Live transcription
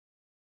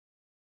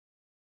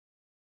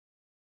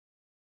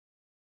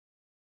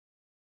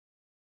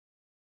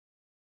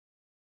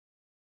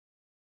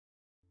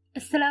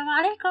Assalamu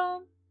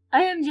alaikum.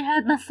 I am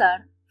Jihad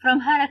Nassar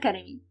from Her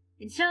Academy.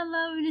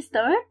 Inshallah, we will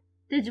start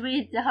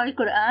Tajweed the Holy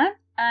Qur'an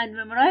and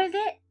memorize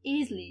it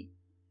easily.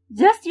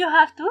 Just you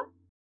have to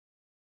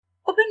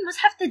open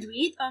Mushaf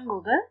Tajweed on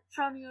Google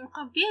from your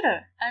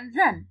computer, and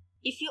then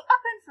if you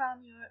open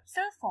from your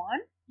cell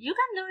phone, you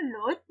can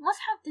download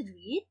Mushaf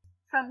Tajweed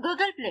from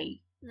Google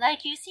Play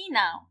like you see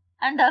now,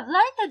 and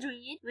apply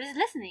Tajweed with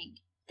listening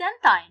 10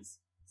 times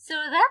so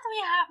that we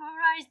have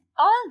memorized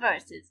all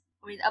verses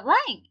with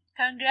applying.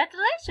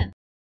 Congratulations!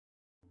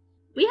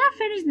 We have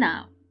finished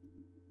now.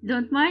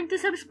 Don't mind to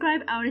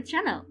subscribe our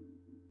channel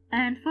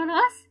and follow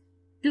us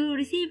to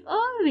receive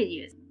all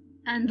videos,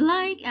 and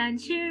like and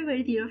share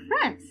with your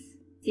friends.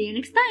 See you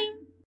next time.